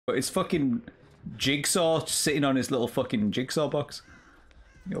But it's fucking Jigsaw sitting on his little fucking jigsaw box.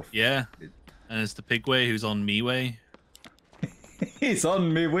 Yeah. And it's the Pigway who's on me way. He's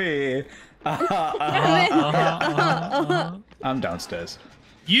on me way. I'm downstairs.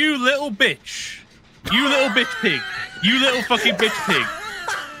 You little bitch. You little bitch pig. You little fucking bitch pig.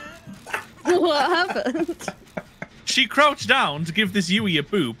 What happened? She crouched down to give this Yui a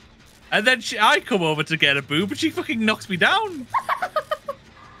boob. And then I come over to get a boob, but she fucking knocks me down.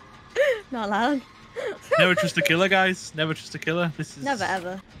 Not allowed. Never trust a killer, guys. Never trust a killer. This is Never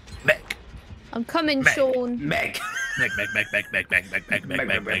ever. Meg. I'm coming, Meg. Sean. Meg. Meg.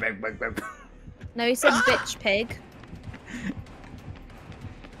 No, he said bitch pig.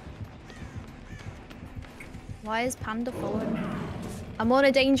 Why is Panda following me? I'm on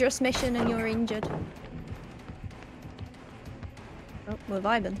a dangerous mission and you're injured. Oh, we're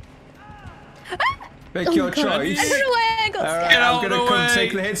vibing. Make your choice. I don't know where I got Alright, scared. I'm gonna come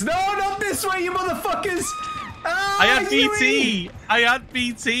take the hits. No, not this way, you motherfuckers! I had BT. I had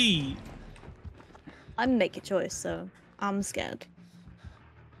BT. I make a choice, so I'm scared.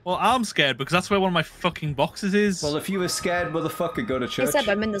 Well, I'm scared because that's where one of my fucking boxes is. Well, if you were scared, motherfucker, go to Hey church. Seb,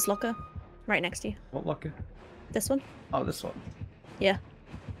 I'm in this locker. Right next to you. What locker? This one? Oh, this one. Yeah.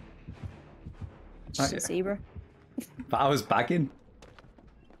 Just yeah. a zebra. But I was bagging.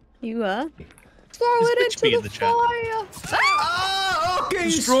 You were? Throw There's it bitch meat into in the, the chat. fire! Ah, okay,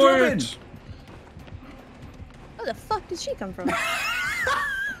 he's Destroy strumming. it. Where the fuck did she come from?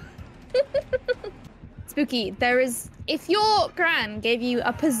 Spooky, there is... If your gran gave you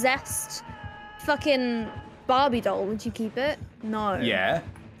a possessed fucking Barbie doll, would you keep it? No. Yeah.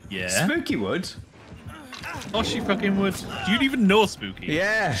 Yeah. Spooky would. Oh, she fucking would. Do you even know Spooky?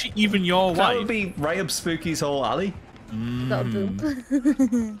 Yeah. Is she even your That wife? would be right up Spooky's whole alley. Got a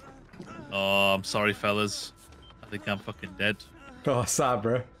boob. Oh, I'm sorry, fellas. I think I'm fucking dead. Oh, sad,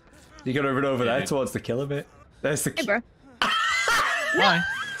 bro. You gotta run over Yeah, there dude. towards the killer bit. There's the. Hey, bro. Why?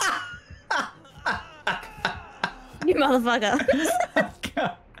 You motherfucker.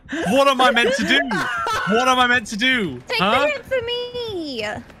 What am I meant to do? What am I meant to do? Take huh? the hit for me!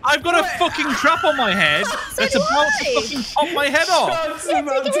 I've got a fucking trap on my head So that's do about I. to fucking pop my head off. Sean's Yeah,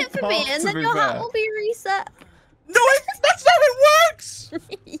 about take a to hit for pop, me, and to then be your hat fair. will be reset. No, that's not how it works.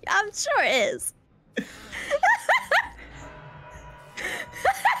 I'm sure it is.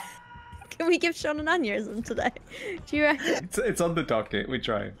 Can we give Sean an aneurysm today? Do you reckon? It's on the docket. We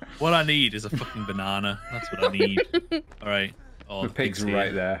try. What I need is a fucking banana. That's what I need. All right. Oh, The pig's here.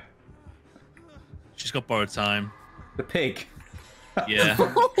 right there. She's got borrowed time. The pig. Yeah.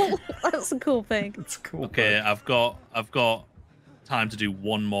 That's a cool thing. It's cool. Okay, I've got time to do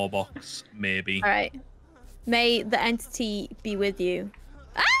one more box, maybe. All right. May the entity be with you.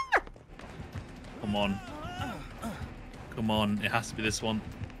 Ah! Come on. Come on, it has to be this one.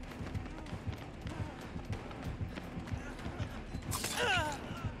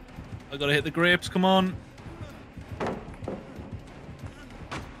 I gotta hit the grapes, come on.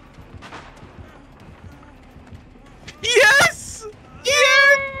 Yes!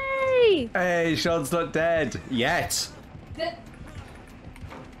 Yes! Yay! Hey, Sean's not dead yet.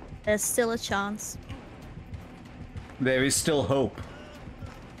 There's still a chance. There is still hope.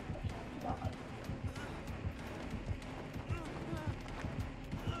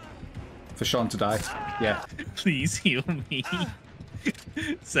 For Sean to die. Yeah. Please heal me.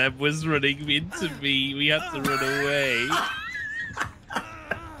 Seb was running into me. We had to run away.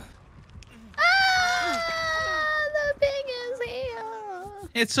 Ah, the pig is here.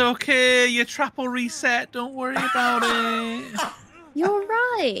 It's okay. Your trap will reset. Don't worry about it. You're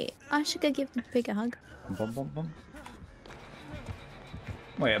right. I should go give the pig a hug. Bum, bum, bum.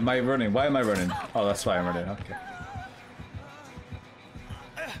 Wait, am I running? Why am I running? Oh, that's why I'm running. Okay.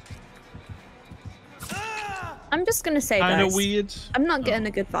 I'm just gonna say, Kind of guys, weird. I'm not getting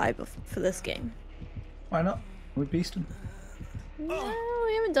a good vibe for this game. Why not? We're beasting. No,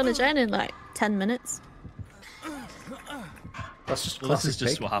 we haven't done a gen in like 10 minutes. That's just Well, this classic is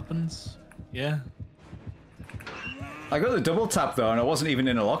just pig. what happens. Yeah. I got the double tap though, and I wasn't even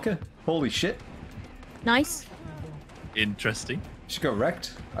in a locker. Holy shit. Nice. Interesting. She got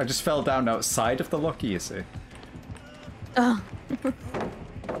wrecked. I just fell down outside of the locker, you see. Oh.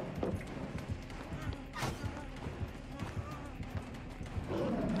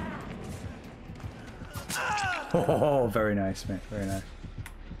 Oh, very nice, mate. Very nice.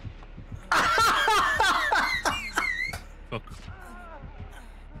 Fuck.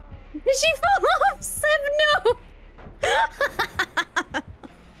 Did she fall off? Seb, no!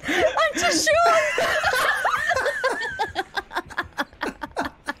 I'm just sure.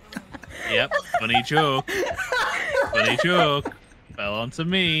 Yep. Funny joke. Funny joke. Fell fell onto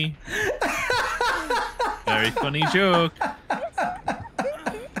me. Very funny joke.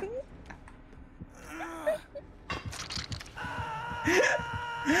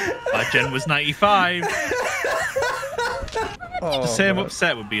 My gen was 95. Oh, To say I'm man.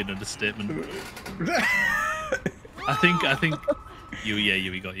 upset would be an understatement. I think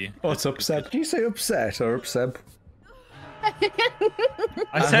Yui got you. What's upset? Did you say upset or upset?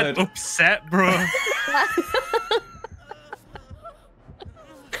 I said heard- upset, bro.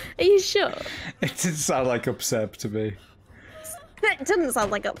 Are you sure? It didn't sound like upset to me. It didn't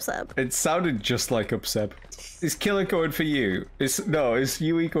sound like upset. It sounded just like upset. Is Killer going for you? Is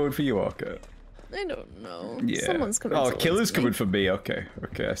Yui going for you, Orca? I don't know. Yeah. Someone's coming. Oh, towards Killer's me. coming for me. Okay,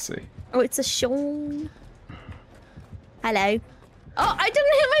 I see. Oh, it's a Sean. Hello. Oh, I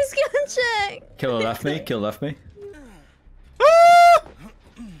didn't hit my skill check. Killer left me. Killer left me.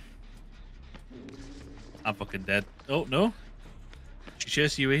 I'm fucking dead. Oh, no. She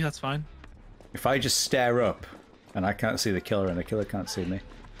chased Yui, that's fine. If I just stare up and I can't see the killer and the killer can't see me.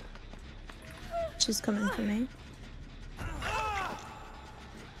 She's coming for me.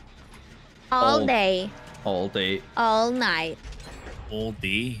 All All- day, All day. all night, All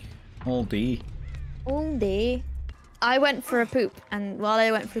D. All day. all day. I went for a poop, and while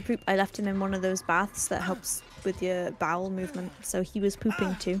I went for a poop, I left him in one of those baths that helps with your bowel movement. So he was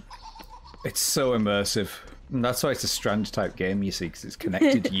pooping too. It's so immersive. And that's why it's a Strand type game, you see, because it's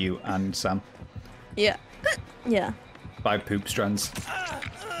connected to you and Sam Yeah. Yeah. by poop strands.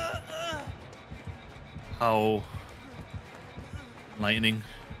 How lightning.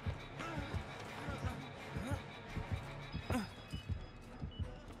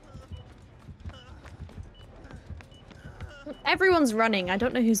 Everyone's running. I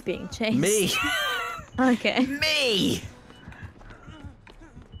don't know who's being chased. Me! Okay. Me!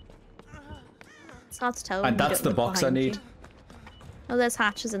 It's hard to tell. And when you that's don't the look box I behind need. you. Oh, there's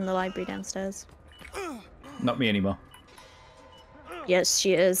hatches in the library downstairs. Not me anymore. Yes,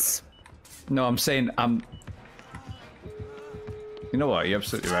 she is. No, I'm saying I'm... You know what? You're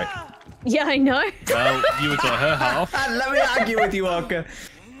absolutely right. Yeah, I know. Well, you got her hat off. Let me argue with you, Orca.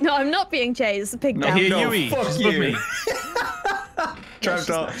 No, I'm not being chased. Pig No, down. Here, no, Yui. fuck Just above you. me.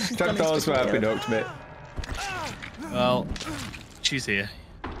 Trapdoor, she's done trapdoors it where to I've been Leo. hooked, mate. Well, she's here.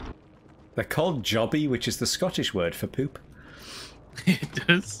 They're called jobby, which is the Scottish word for poop. It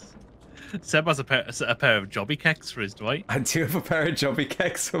does. Seb has a pair of jobby kecks for his Dwight. I do have a pair of jobby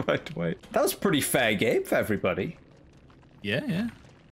kecks for my Dwight. That was a pretty fair game for everybody. Yeah, yeah.